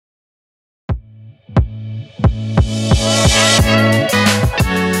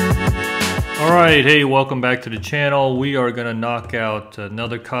Alright, hey, welcome back to the channel. We are going to knock out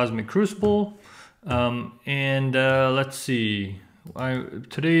another Cosmic Crucible. Let's see.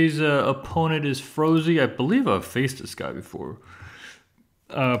 Today's opponent is Frozy. I believe I've faced this guy before.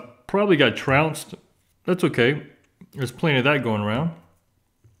 Probably got trounced. That's okay. There's plenty of that going around.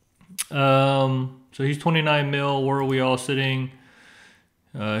 So he's 29 mil. Where are we all sitting?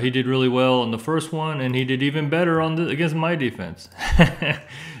 He did really well on the first one, and he did even better on against my defense.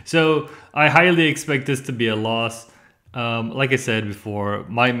 So I highly expect this to be a loss. Like I said before,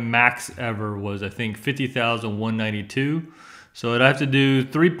 my max ever was, I think, 50,192. So I'd have to do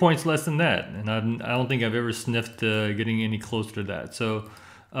 3 points less than that, and I don't think I've ever sniffed getting any closer to that. So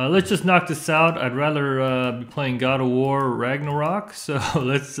let's just knock this out. I'd rather be playing God of War Ragnarok. So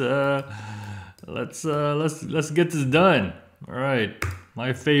let's get this done. All right.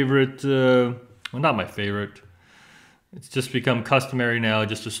 My favorite, well, not my favorite. It's just become customary now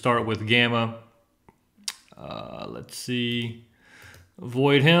just to start with Gamma. Let's see.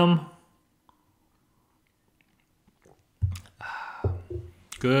 Avoid him.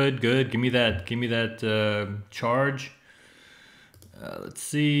 Good, good. Give me that charge. Let's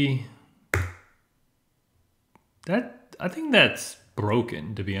see. I think that's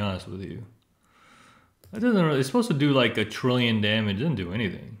broken, to be honest with you. That doesn't really, it's supposed to do like 1 trillion damage. It doesn't do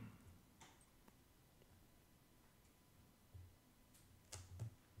anything.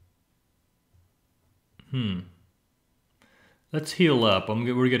 Let's heal up.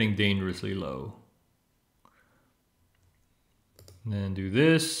 We're getting dangerously low. And then do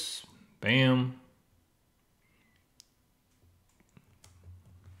this. Bam.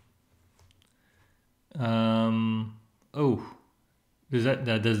 Oh,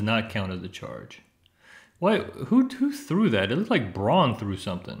 that does not count as a charge. Why? Who threw that? It looked like Braun threw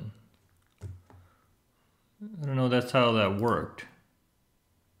something. I don't know. That's how that worked.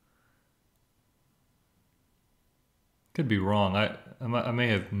 Could be wrong. I may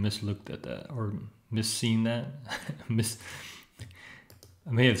have mislooked at that or misseen that.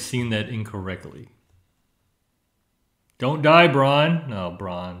 I may have seen that incorrectly. Don't die, Braun. No,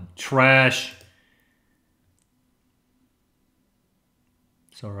 Braun. Trash.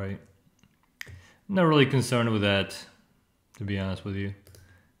 It's all right. I'm not really concerned with that, to be honest with you.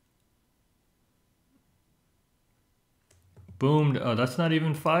 Boomed. Oh, that's not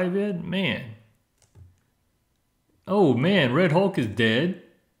even 5 yet? Man. Oh man, Red Hulk is dead.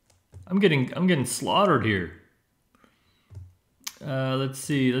 I'm getting slaughtered here. Let's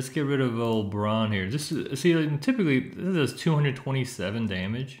see. Let's get rid of old Braun here. Just see, typically this does 227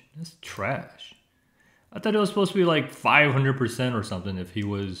 damage. That's trash. I thought it was supposed to be like 500% or something if he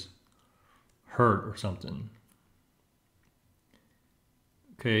was hurt or something.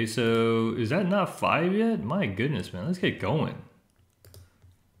 Okay, so is that not 5 yet? My goodness, man. Let's get going.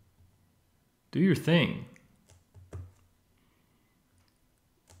 Do your thing.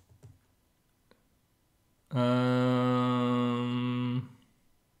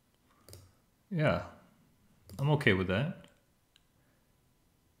 Yeah, I'm okay with that.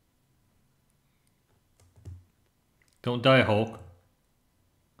 Don't die, Hulk.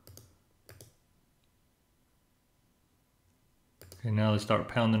 Okay, now let's start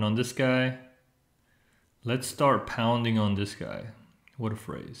pounding on this guy. Let's start pounding on this guy. What a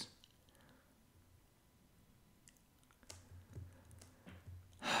phrase.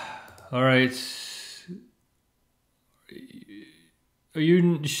 All right. Are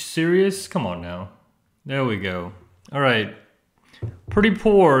you serious? Come on now. There we go. All right. Pretty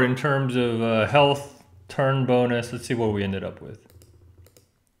poor in terms of health, turn bonus. Let's see what we ended up with.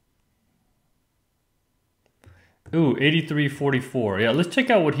 Ooh, 8344. Yeah, let's check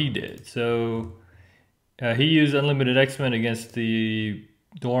out what he did. So he used Unlimited X-Men against the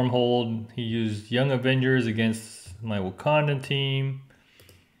Dorm Hold. He used Young Avengers against my Wakandan team.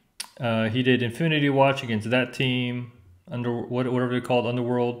 He did Infinity Watch against that team. Whatever they're called,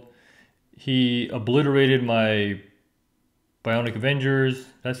 Underworld. He obliterated my Bionic Avengers.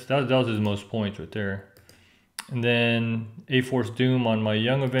 That was his most points right there. And then A-Force Doom on my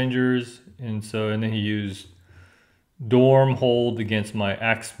Young Avengers, and then he used Dorm Hold against my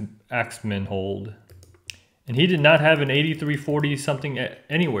Axeman Hold. And he did not have an 8340 something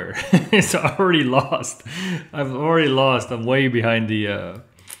anywhere. So I already lost. I've already lost. I'm way behind the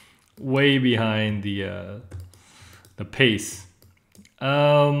pace.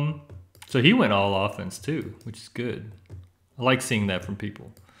 So he went all offense too, which is good. I like seeing that from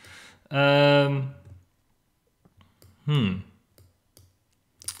people.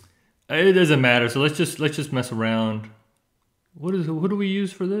 It doesn't matter. So let's just mess around. Who do we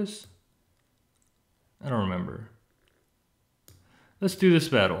use for this? I don't remember. Let's do this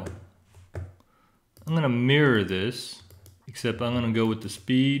battle. I'm gonna mirror this, except I'm gonna go with the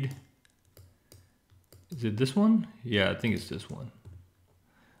speed. Is it this one? Yeah, I think it's this one.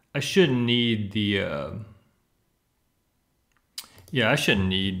 I shouldn't need the, yeah, I shouldn't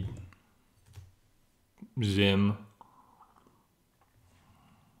need Zim.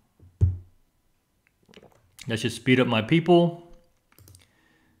 That should speed up my people.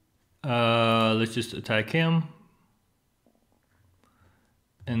 Let's just attack him.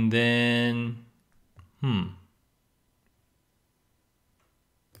 And then,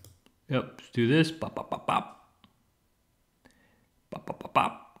 yep, let's do this. Pop, pop, pop, pop. Pop, pop, pop,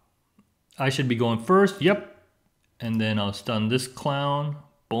 pop. I should be going first, yep. And then I'll stun this clown.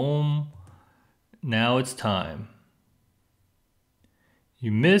 Boom. Now it's time.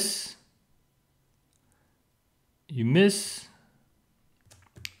 You miss. You miss.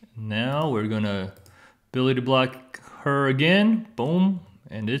 Now we're gonna ability block her again. Boom.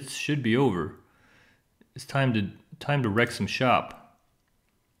 And it should be over. It's time to wreck some shop.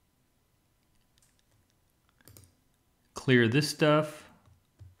 Clear this stuff.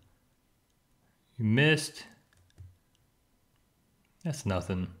 You missed. That's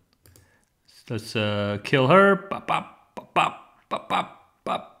nothing. Let's kill her. Pop, pop, pop, pop, pop, pop,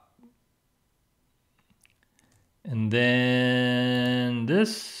 pop. And then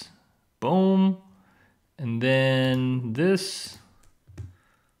this. Boom. And then this.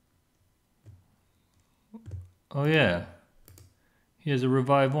 Oh yeah. He has a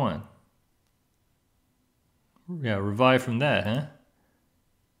revive one. Yeah, revive from that, huh?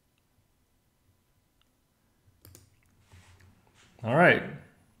 All right.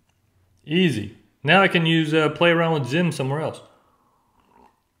 Easy. Now I can use play around with Zim somewhere else.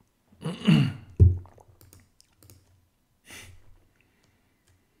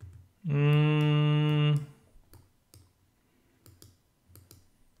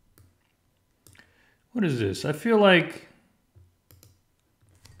 What is this? I feel like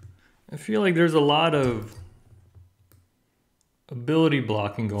there's a lot of ability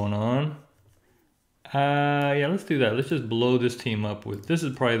blocking going on. Yeah, let's do that. Let's just blow this team up with. This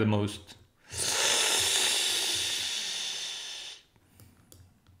is probably the most.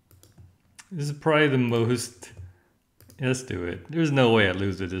 This is probably the most. Let's do it. There's no way I'd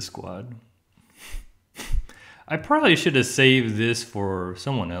lose to this squad. I probably should have saved this for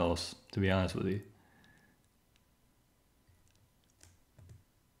someone else, to be honest with you.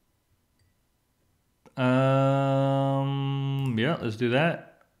 Yeah, let's do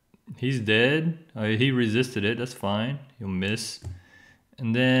that. He's dead. He resisted it. That's fine. He'll miss.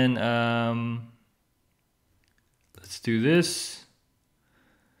 And then let's do this.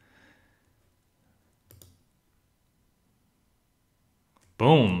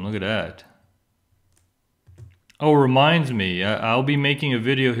 Boom! Look at that. Oh, reminds me. I'll be making a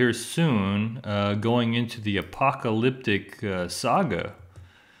video here soon, going into the apocalyptic saga.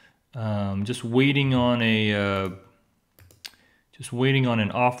 Just waiting on an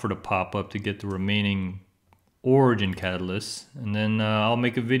offer to pop up to get the remaining origin catalysts, and then I'll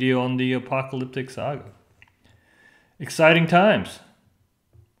make a video on the apocalyptic saga. Exciting times.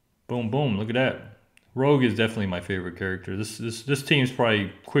 Boom, boom. Look at that. Rogue is definitely my favorite character. This team's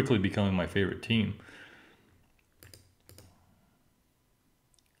probably quickly becoming my favorite team.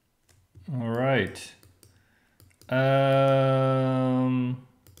 All right.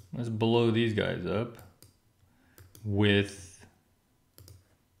 Let's blow these guys up with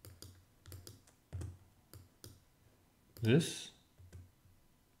this.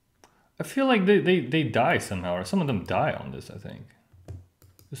 I feel like they die somehow, or some of them die on this, I think.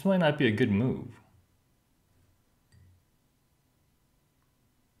 This might not be a good move.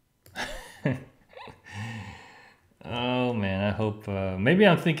 Oh man, I hope, maybe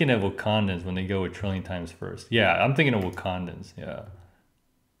I'm thinking of Wakandans when they go with Trillion Times first. Yeah, I'm thinking of Wakandans, yeah.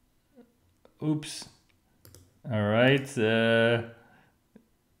 Oops. All right, yeah,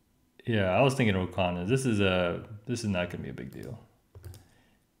 I was thinking of Wakandans. This is not gonna be a big deal.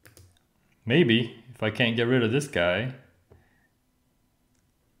 Maybe, if I can't get rid of this guy.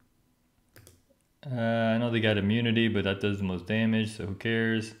 I know they got immunity, but that does the most damage, so who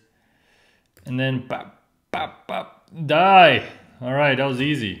cares? And then, pop, pop, pop. Die! Alright, that was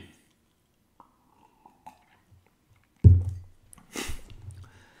easy.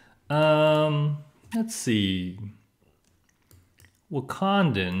 Let's see.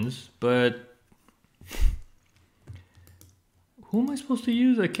 Wakandans, but who am I supposed to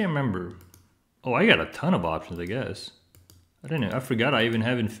use? I can't remember. Oh, I got a ton of options, I guess. I forgot I even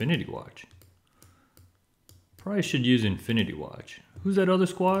have Infinity Watch. Probably should use Infinity Watch. Who's that other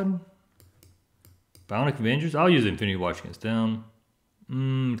squad? Bionic Avengers? I'll use Infinity Watch against them.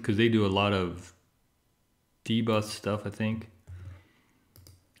 Because they do a lot of debuff stuff, I think.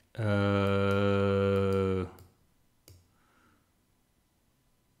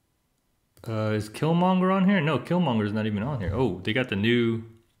 Is Killmonger on here? No, Killmonger's not even on here. Oh, they got the new...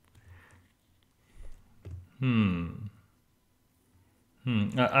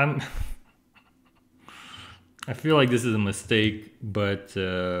 I feel like this is a mistake, but...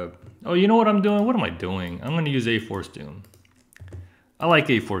 oh, you know what I'm doing? What am I doing? I'm going to use A-Force Doom. I like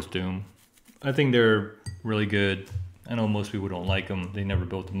A-Force Doom. I think they're really good. I know most people don't like them. They never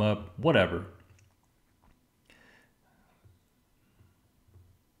built them up. Whatever.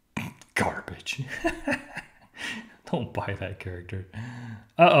 Garbage. Don't buy that character.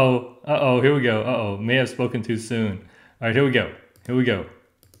 Uh-oh. Uh-oh. Here we go. Uh-oh. May have spoken too soon. All right, here we go. Here we go.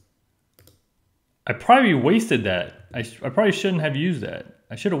 I probably wasted that. I probably shouldn't have used that.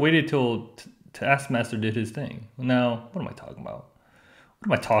 I should have waited till Taskmaster did his thing. Now, what am I talking about? What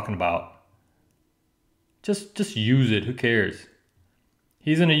am I talking about? Just use it. Who cares?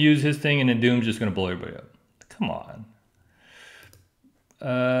 He's going to use his thing and then Doom's just going to blow everybody up. Come on.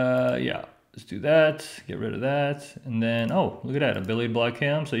 Yeah. Let's do that. Get rid of that. And then, oh, look at that. Ability to block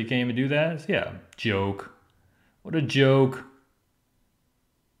him so you can't even do that. Yeah. Joke. What a joke.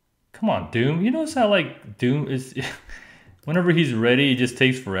 Come on, Doom. You notice how, like, Doom is... whenever he's ready, he just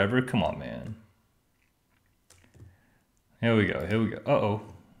takes forever. Come on, man. Here we go. Here we go. Uh-oh.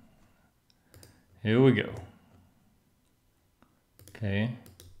 Here we go. Okay.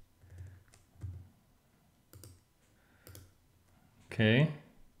 Okay.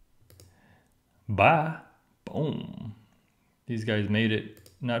 Bye. Boom. These guys made it.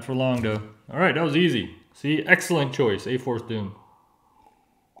 Not for long, though. All right, that was easy. See, excellent choice. A-Force Doom.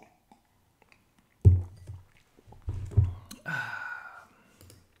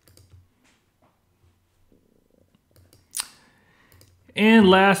 And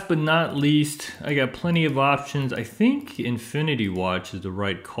last but not least, I got plenty of options. I think Infinity Watch is the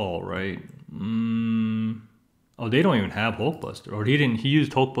right call, right? Oh, they don't even have Hulkbuster. Or he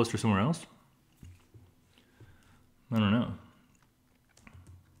used Hulkbuster somewhere else? I don't know.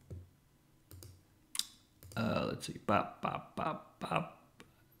 Let's see. Bop, bop, bop, bop.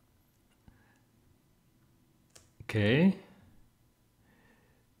 Okay.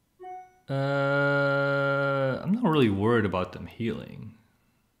 I'm not really worried about them healing.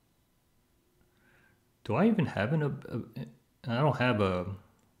 Do I even have I don't have a...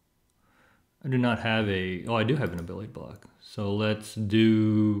 I do not have a... Oh, I do have an ability block. So let's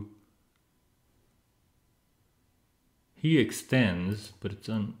do... He extends, but it's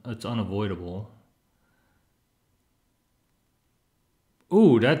unavoidable.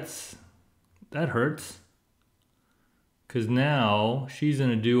 Ooh, that hurts. Because now she's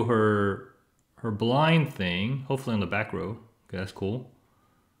going to do her blind thing. Hopefully on the back row. Okay, that's cool.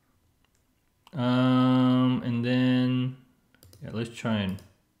 And then... Yeah, let's try and...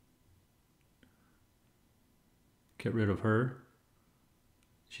 get rid of her.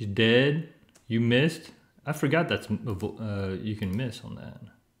 She's dead. You missed. I forgot that's... you can miss on that.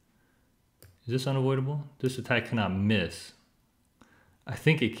 Is this unavoidable? This attack cannot miss. I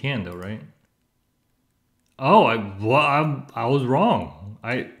think it can though, right? Oh, I was wrong.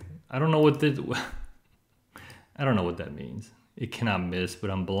 I don't know what this... I don't know what that means. It cannot miss,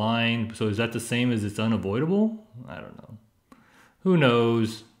 but I'm blind. So is that the same as it's unavoidable? I don't know. Who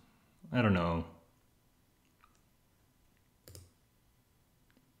knows? I don't know.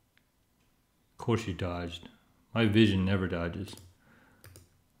 Of course you dodged. My vision never dodges.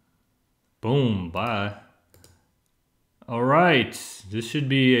 Boom, bye. All right, this should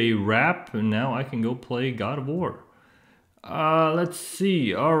be a wrap, and now I can go play God of War. Let's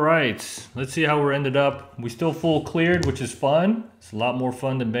see. All right, let's see how we're ended up. We still full cleared, which is fun. It's a lot more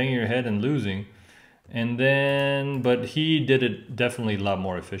fun than banging your head and losing. And then, but he did it definitely a lot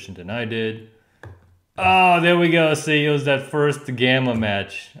more efficient than I did. Oh, there we go. See, it was that first Gamma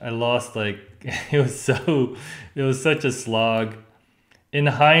match. I lost like, it was such a slog. In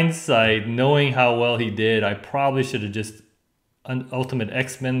hindsight, knowing how well he did, I probably should have just Ultimate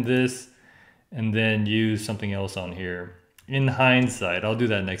X-Men this and then use something else on here. In hindsight, I'll do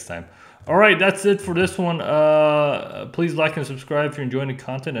that next time. All right, that's it for this one. Please like and subscribe if you're enjoying the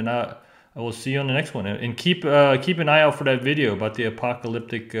content, and I will see you on the next one. And keep an eye out for that video about the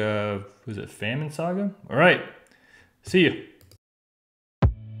apocalyptic, was it Famine Saga? All right, see you.